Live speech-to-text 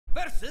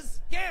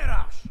versus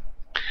Garrosh.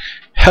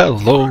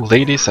 Hello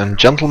ladies and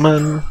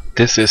gentlemen,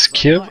 this is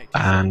Kiv,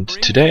 and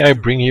today I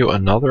bring you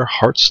another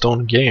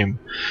Hearthstone game.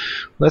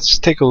 Let's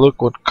take a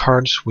look what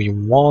cards we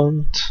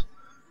want.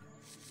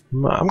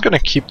 I'm gonna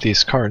keep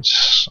these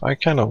cards, I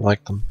kinda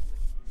like them.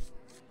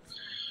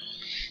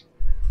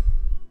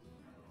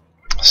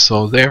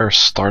 So they are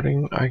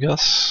starting, I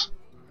guess.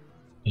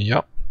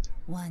 Yep.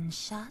 One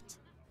shot,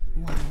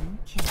 one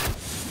kill.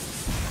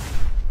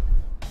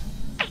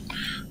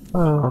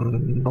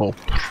 No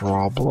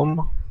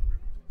problem.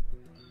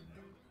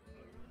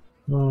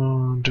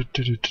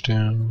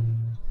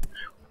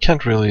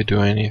 Can't really do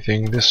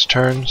anything this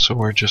turn, so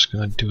we're just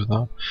gonna do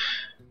that.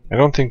 I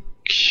don't think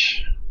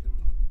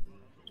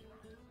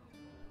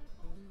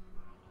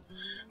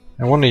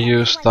I want to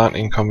use that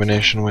in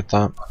combination with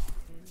that.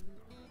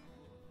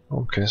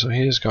 Okay, so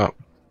he's got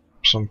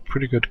some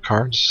pretty good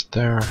cards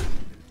there.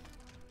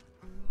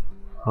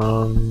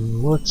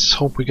 Let's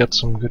hope we get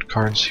some good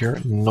cards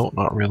here. No,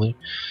 not really.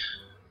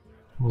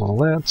 Well,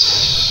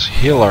 let's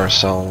heal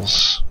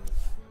ourselves.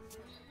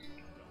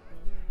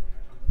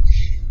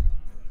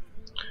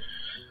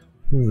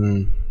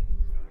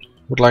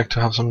 Would like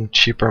to have some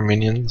cheaper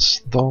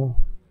minions, though.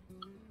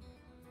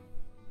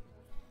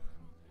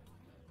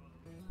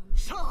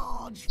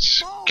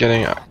 It's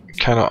getting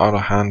kind of out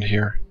of hand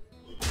here.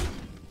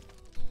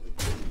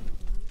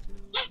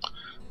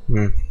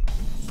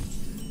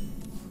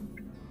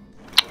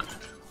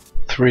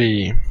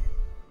 3.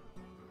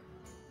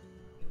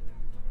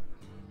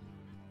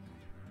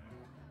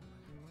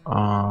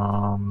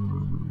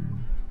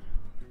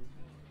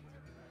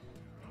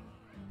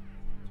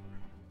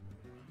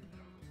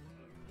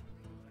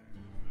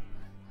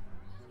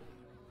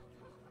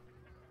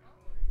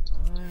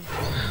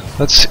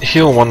 Let's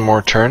heal one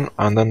more turn,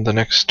 and then the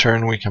next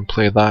turn we can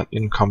play that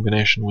in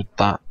combination with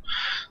that.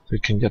 We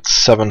can get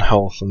 7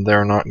 health, and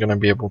they're not going to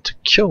be able to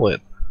kill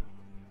it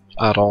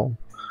at all.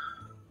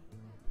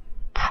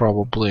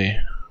 Probably.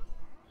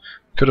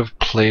 Could have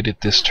played it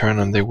this turn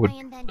and they would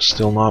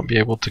still not be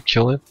able to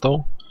kill it,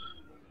 though.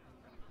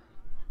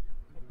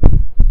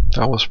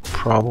 That was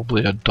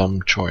probably a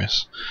dumb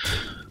choice.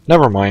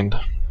 Never mind.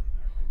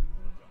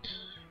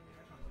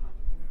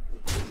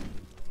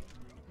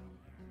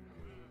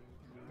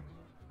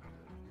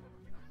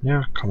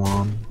 Yeah, come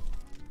on.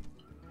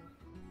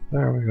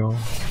 There we go.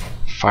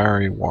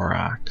 Fiery War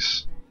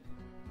Axe.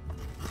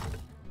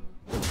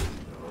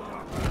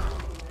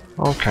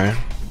 Okay.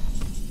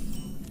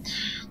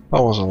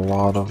 That was a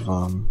lot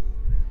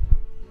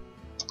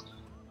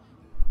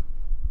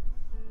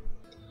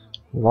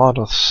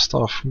of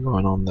stuff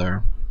going on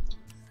there.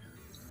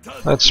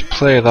 Let's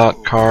play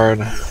that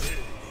card.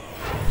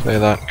 Play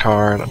that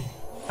card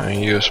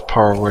and use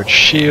Power Word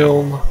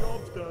Shield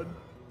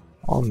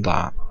on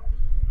that.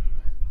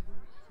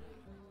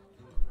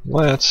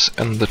 Let's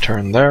end the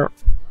turn there.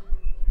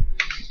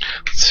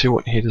 Let's see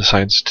what he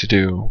decides to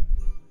do.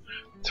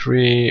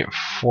 3,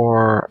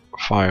 4,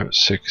 5,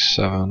 6,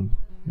 7.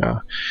 Yeah,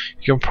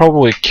 you can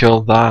probably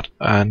kill that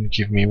and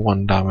give me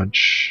 1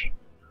 damage.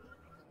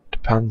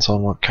 Depends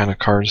on what kind of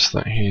cards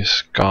that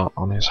he's got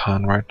on his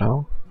hand right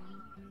now.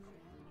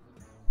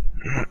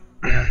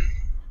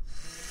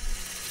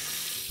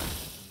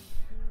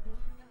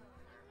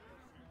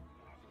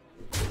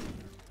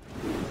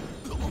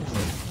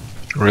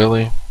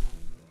 Really?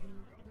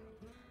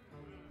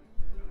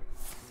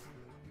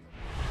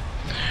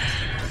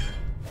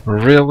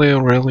 Really?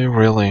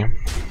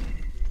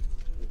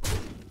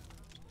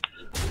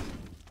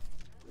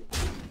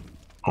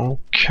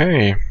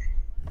 Okay.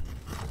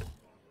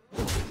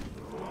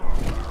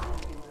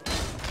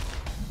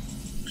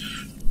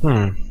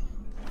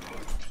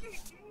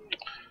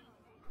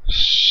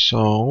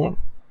 So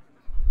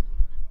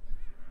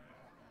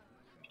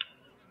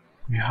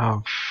we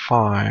have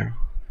 5.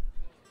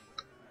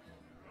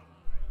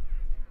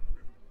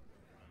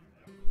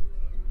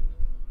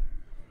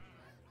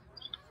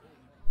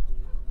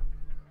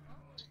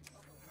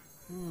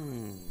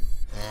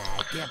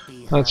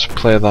 Let's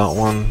play that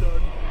one.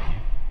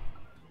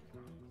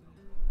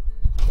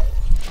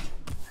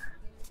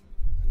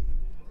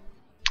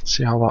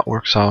 See how that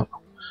works out.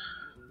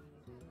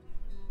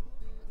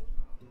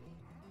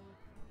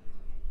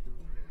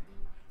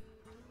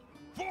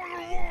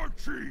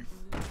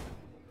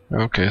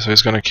 Okay, so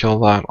he's gonna kill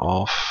that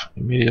off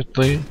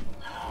immediately.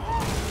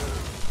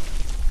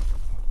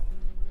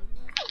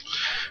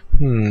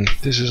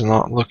 This is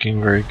not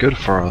looking very good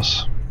for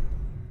us.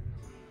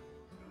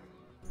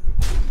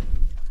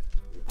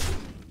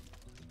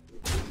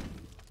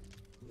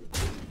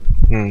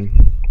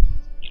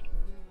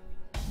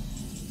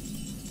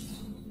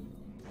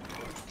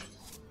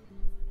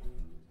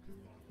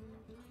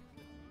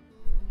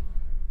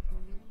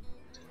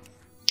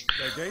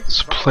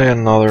 Let's play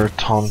another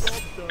taunt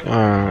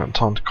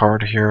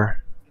card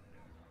here.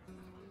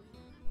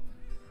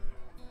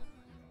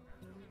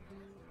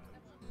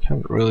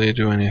 Can't really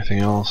do anything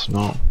else,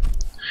 no.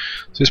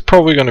 So he's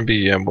probably going to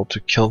be able to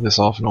kill this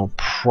off, no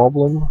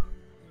problem.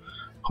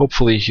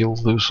 Hopefully he'll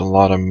lose a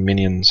lot of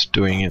minions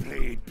doing it.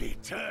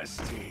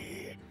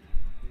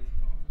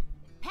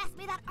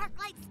 me that arc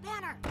light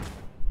spanner.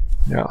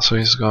 Yeah, so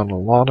he's got a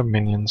lot of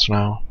minions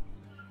now.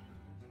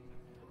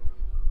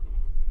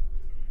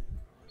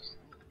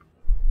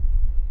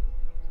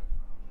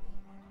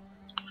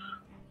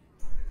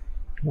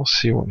 We'll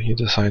see what he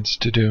decides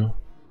to do.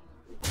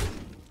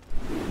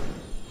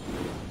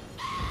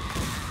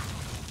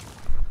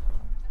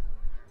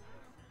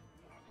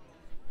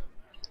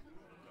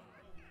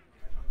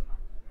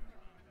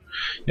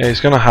 Yeah,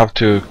 he's gonna have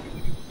to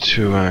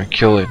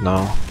kill it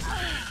now,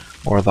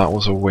 or that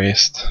was a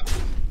waste.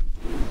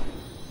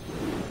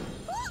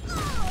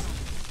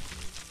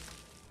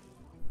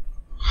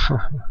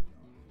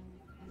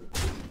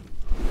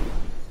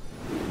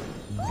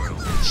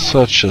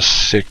 Such a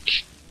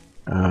sick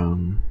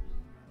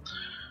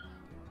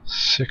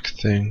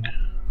thing.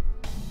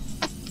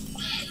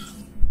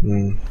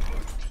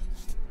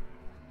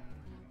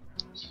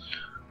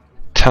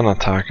 10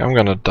 attack. I'm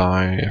gonna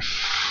die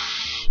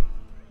if...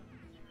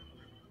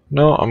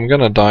 No, I'm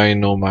gonna die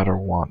no matter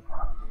what.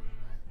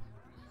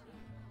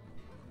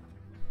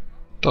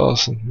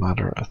 Doesn't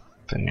matter a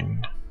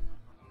thing.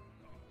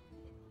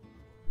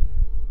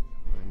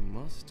 I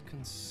must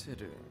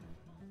consider.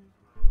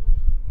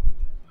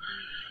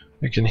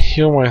 I can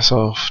heal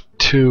myself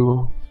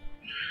 2.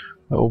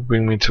 That will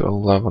bring me to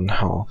 11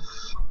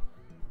 health,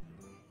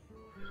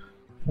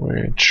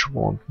 which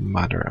won't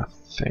matter a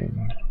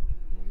thing.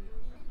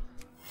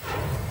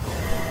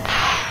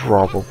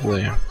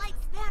 Probably.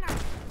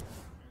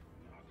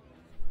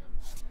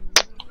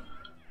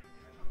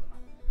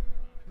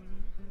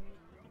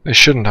 I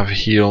shouldn't have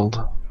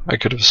healed. I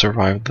could have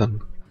survived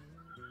then.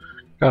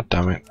 God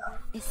damn it.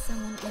 Is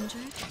someone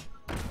injured?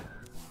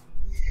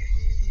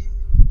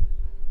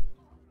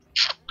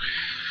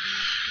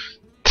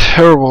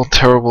 Terrible,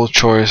 terrible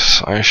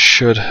choice. I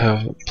should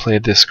have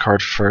played this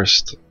card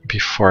first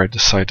before I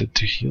decided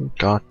to heal.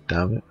 God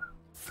damn it.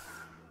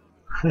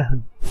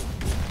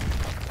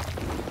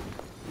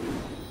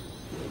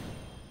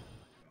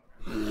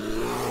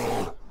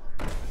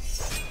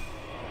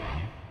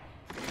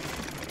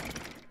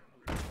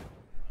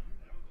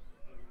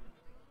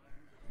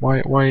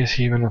 Why is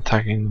he even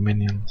attacking the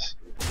minions?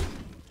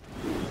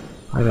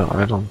 I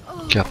don't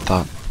get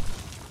that.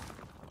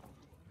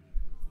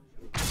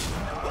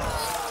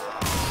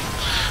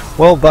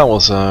 Well, that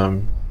was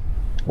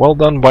well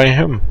done by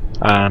him,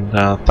 and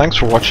thanks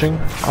for watching.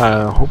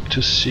 I hope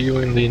to see you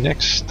in the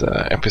next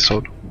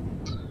episode.